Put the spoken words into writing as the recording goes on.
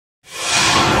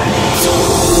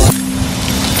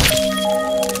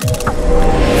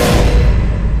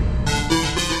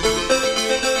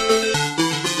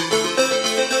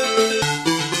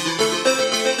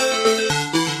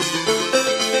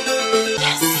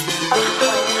Oh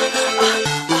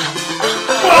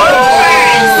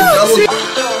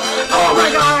my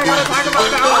god, I gotta talk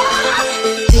about that one.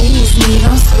 Tease me,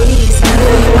 don't squeeze me,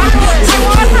 baby. I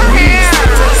want her hair.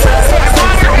 I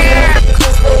want her hair.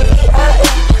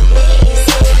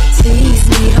 Tease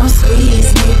me, don't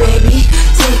squeeze me, baby.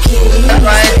 Take it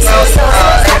easy.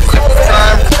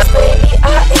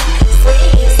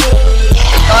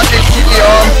 DanteTV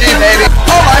OMG, baby.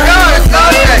 Oh my god, it's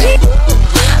Dante!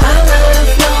 I love the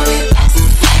flowing,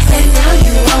 and now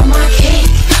you want my cake,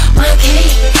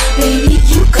 baby.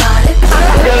 You got it.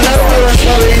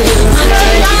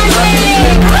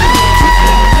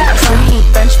 Cream,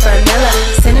 French vanilla,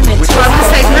 cinnamon. Which one to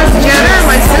say? Jenner,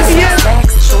 my Cynthia?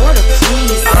 Shorter,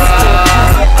 please.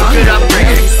 Good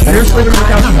upbringing. You're sleeping on the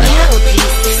couch tonight.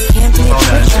 Can't be a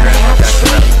trick, gotta have a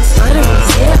treat. Buttery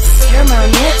tips, hair my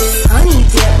nips, honey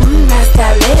dip, that's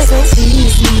that list.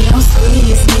 Tease me, don't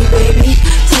squeeze me, baby.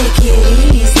 Take it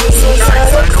easy. Tease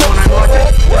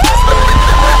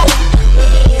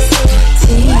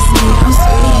me, don't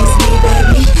squeeze me,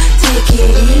 baby. Take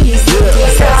it easy.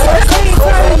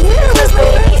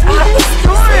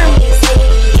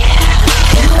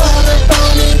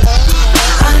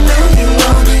 I know you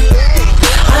want it.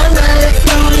 I love it,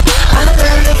 flown it. I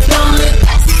love it, flown it.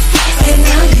 And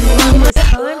now you want my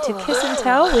Time to kiss and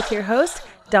tell with your host,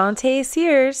 Dante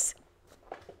Sears.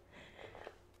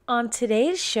 On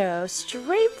today's show,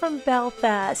 straight from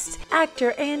Belfast,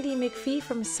 actor Andy McPhee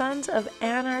from Sons of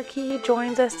Anarchy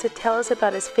joins us to tell us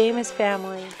about his famous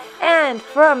family. And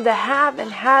from the Have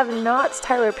and Have-Nots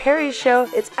Tyler Perry show,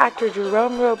 it's actor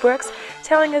Jerome Roe Brooks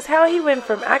telling us how he went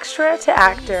from extra to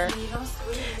actor.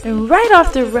 And right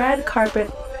off the red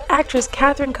carpet, actress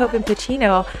Catherine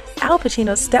Copen-Pacino, Al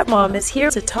Pacino's stepmom, is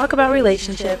here to talk about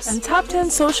relationships. And top 10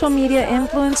 social media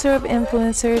influencer of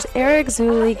influencers,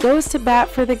 eZWay, goes to bat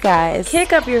for the guys.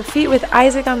 Kick up your feet with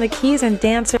Isaac on the keys and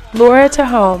dancer Laura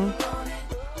Tahome.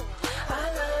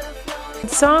 In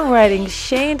songwriting,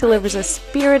 Shane delivers a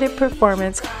spirited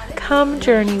performance. Come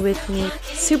journey with me.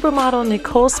 Supermodel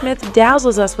Nicole Smith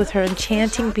dazzles us with her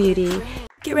enchanting beauty.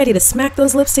 Get ready to smack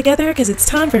those lips together because it's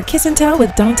time for Kiss and Tell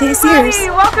with Dante Sears.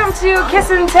 Hi, welcome to Kiss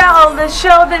and Tell, the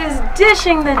show that is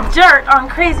dishing the dirt on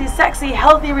crazy, sexy,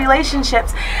 healthy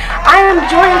relationships. I am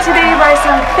joined today by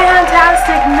some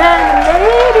fantastic men and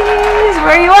ladies.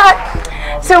 Where are you at?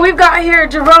 So we've got here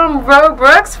Jerome Roe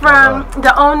Brooks from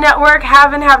the OWN Network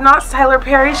Have and Have-Nots Tyler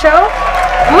Perry show.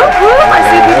 Whoop, whoop. I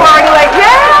see people already like,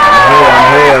 yeah!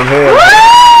 I'm here. Woo!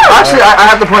 Actually, I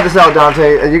have to point this out,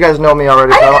 Dante. You guys know me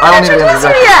already, so I don't need to introduce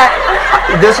you yet.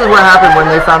 This is what happened when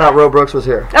they found out Roe Brooks was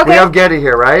here. Okay. We have Getty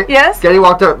here, right? Yes. Getty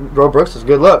walked up. Roe Brooks is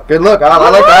good look. Good look. I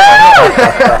like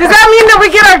that. Does that mean that we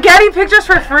get our Getty pictures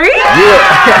for free? Yeah.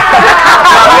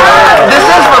 This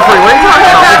is for free. What are you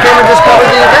talking about? They came and just covered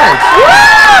the event.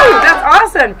 Woo! That's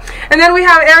awesome. And then we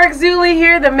have eZWay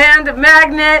here, the man, the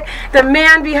magnet, the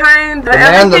man behind The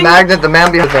man, the magnet, the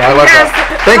man behind the thing. I love that.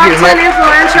 Thank you, Top 10 Mike.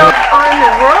 influential on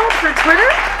the world for Twitter.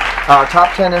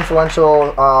 Top 10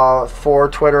 influential for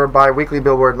Twitter by Weekly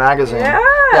Billboard magazine. Yes.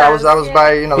 Yeah, that was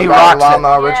by the He Dalai rocks it.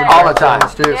 Lama, Richard All the Branson, time.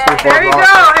 Steve There you Forbes.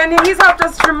 go. And he's helped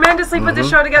us tremendously put the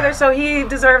show together, so he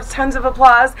deserves tons of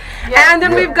applause. And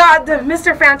then we've got the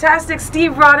Mr. Fantastic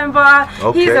Steve Rodenbaugh.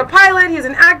 Okay. He's a pilot, he's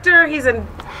an actor, he's a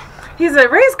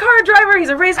race car driver, he's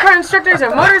a race car instructor, he's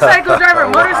a motorcycle driver,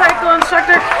 motorcycle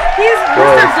instructor. He's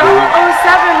Mr.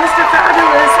 007, Mr.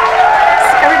 Fabulous.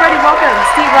 Everybody welcome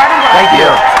Steve Rodenbaugh. Thank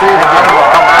you. Steve Rodenbaugh.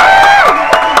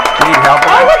 Need help?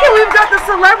 Oh, look at, we've got the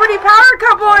celebrity power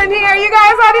couple in here. You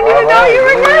guys, I didn't even know you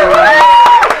were here.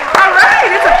 All right,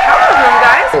 it's a power room,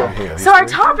 guys. So our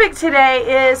topic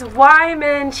today is why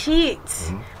men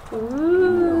cheat.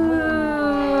 Ooh.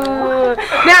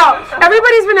 Now,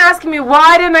 everybody's been asking me,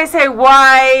 why didn't I say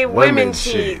why women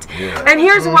cheat? Yeah. And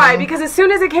here's why. Because as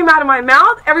soon as it came out of my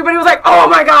mouth, everybody was like, oh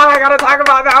my God, I gotta talk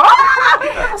about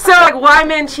that. So like why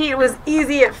men cheat was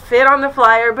easy, it fit on the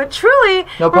flyer. But truly,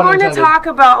 No we're pun going to intended. talk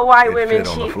about why It women fit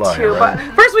on the cheat flyer, too. right?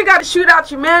 But first we gotta shoot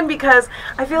out you men, because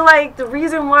I feel like the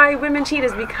reason why women cheat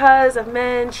is because of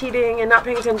men cheating and not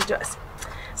paying attention to us.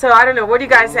 So I don't know. What do you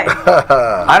guys say?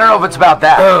 I don't know if it's about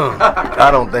that. I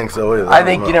don't think so either. I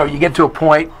think, you get to a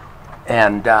point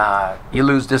and you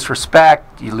lose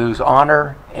disrespect, you lose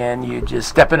honor, and you just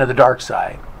step into the dark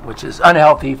side, which is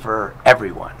unhealthy for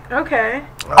everyone. Okay.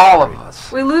 All of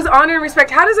us. We lose honor and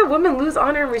respect. How does a woman lose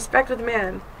honor and respect with a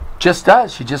man? Just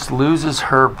does. She just loses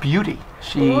her beauty.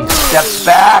 She steps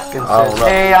back and says,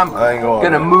 hey, I'm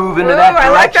going to move into that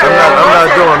like direction. that. I'm not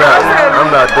doing that.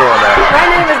 I'm not doing that. My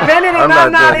name is Bennett and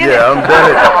I'm not in it. Yeah, I'm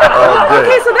Bennett.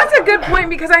 Okay, so that's a good point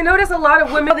because I notice a lot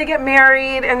of women, they get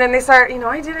married and then they start,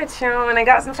 I did it too, and I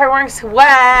started wearing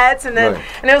sweats and then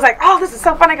and it was like, oh, this is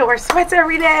so fun, I can wear sweats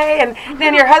every day, and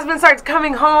then your husband starts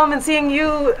coming home and seeing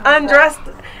you undressed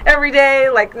every day,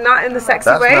 like not in the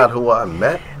sexy way. That's not who I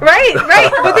met. Right.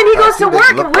 But then he goes to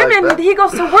work. He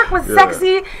goes to work with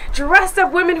sexy, dressed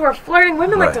up women who are flirting.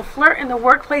 Women like to flirt in the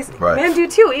workplace. Men do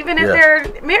too, even if they're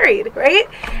married, right?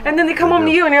 And then they come home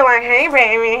to you and you're like, hey,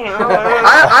 baby.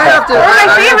 I have to.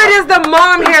 My favorite is the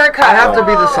mom haircut. I have to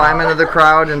be the Simon of the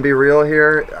crowd and be real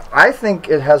here. I think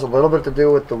it has a little bit to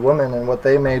do with the woman and what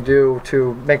they may do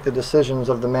to make the decisions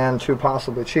of the man to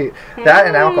possibly cheat. That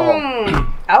and alcohol.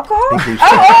 Alcohol? Okay.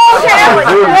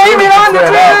 Blame it on the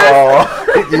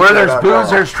booze. Where there's booze,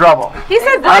 there's trouble. He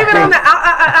said blame it on the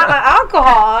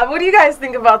alcohol. What do you guys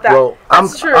think about that? Well,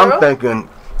 That's true. I'm thinking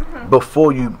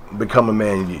before you become a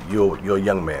man, you're a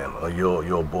young man or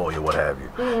you're a boy or what have you.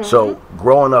 So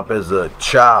growing up as a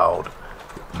child,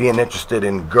 being interested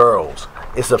in girls,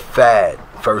 it's a fad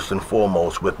first and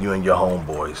foremost with you and your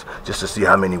homeboys, just to see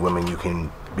how many women you can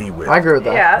be with. I agree with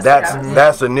that. Yes,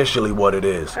 that's initially what it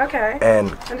is. Okay.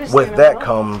 And with that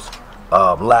comes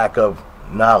lack of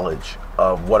knowledge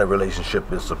of what a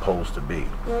relationship is supposed to be,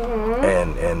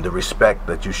 and the respect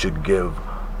that you should give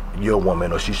your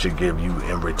woman or she should give you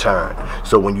in return.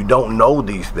 So when you don't know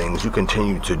these things, you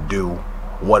continue to do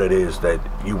what it is that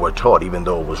you were taught, even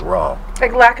though it was wrong.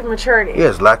 Like lack of maturity.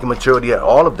 Yes, lack of maturity,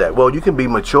 all of that. Well, you can be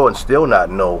mature and still not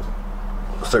know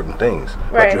certain things,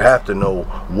 but you have to know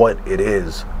what it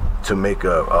is to make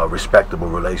a respectable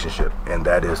relationship, and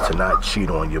that is to not cheat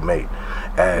on your mate.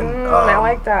 And I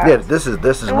like that. Yeah, this is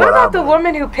and what about the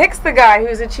woman who picks the guy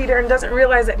who's a cheater and doesn't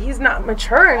realize that he's not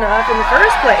mature enough in the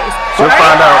first place? She'll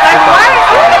find out.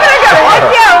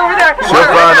 She'll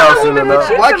find out soon enough.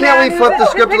 Why can't we flip the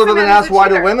script a little bit and ask why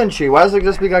do women cheat? Why does it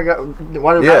just be like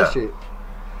why do guys cheat?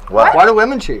 Why do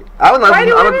women cheat? I would love. Why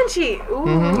do women cheat? Ooh.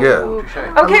 Yeah.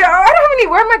 Okay, I don't have any.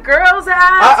 Where are my girls at?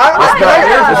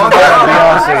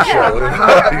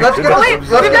 Let's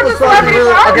get the celebrity.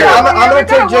 Okay, I'm gonna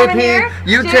take JP.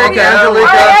 You take Angelica.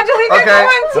 All right, Angelica, okay. come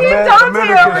on, Team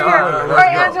Dante over here. All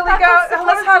right, Angelica,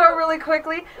 let's huddle really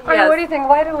quickly. Okay, what do you think?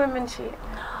 Why do women cheat?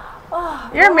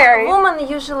 You're married. Women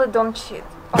usually don't cheat.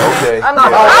 Okay. I'm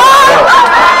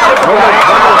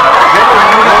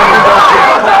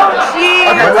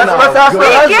Let's ask the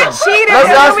husband. Get cheated. Let's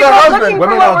ask the husband.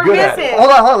 Women are good at it.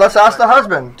 Hold on. Let's ask the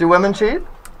husband. Do women cheat?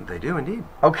 They do indeed.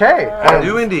 Okay. They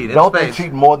do indeed. Don't they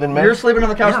cheat more than men? You're sleeping on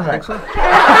the couch tonight. See,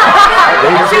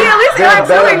 at least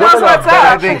actually knows what's up.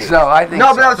 I think so.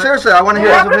 No, but seriously, I want to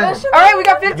hear his opinion. All right, we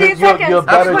got 15 seconds. You're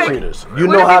better cheaters. You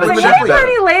know how to cheat better.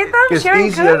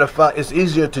 It's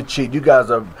easier to cheat. You guys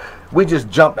are. We just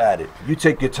jump at it. You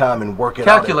take your time and work it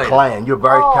out and plan. You're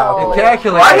very calculated.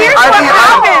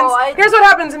 Here's what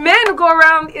happens. Men go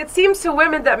around, it seems to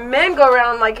women that men go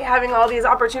around like having all these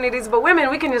opportunities, but women,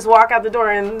 we can just walk out the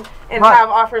door and have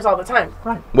offers all the time.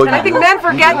 Right. Well, and I think men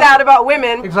forget that about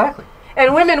women. Exactly.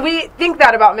 And women, we think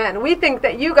that about men. We think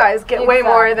that you guys get way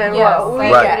more than what we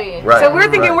get. Right. So we're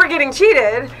thinking we're getting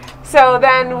cheated. So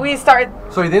then we start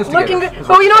looking good.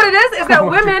 But you know what it is? Is that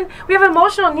women, we have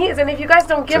emotional needs. And if you guys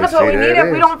don't give us what we need,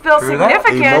 if we don't feel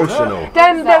significant,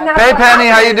 then that's Hey, Penny,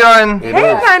 how you doing?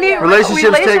 Hey, Penny.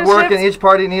 Relationships take work, and each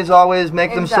party needs always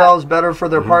make themselves better for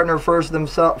their partner first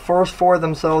for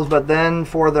themselves, but then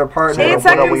for their partner. 8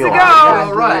 seconds to go.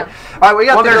 All right. All right, we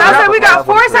got we got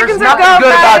 4 seconds to go, Nothing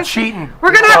good about guys. cheating.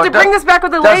 We're going to have to bring this back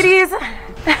with the ladies.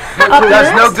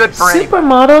 That's no good for anybody.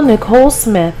 Supermodel Nicole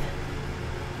Smith.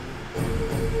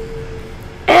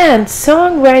 And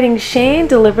songwriting Shane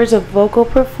delivers a vocal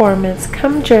performance.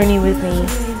 Come journey with me.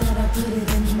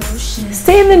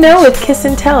 Stay in the know with Kiss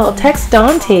and Tell. Text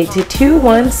Dante to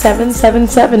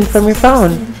 21777 from your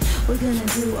phone. We're gonna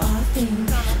do our thing.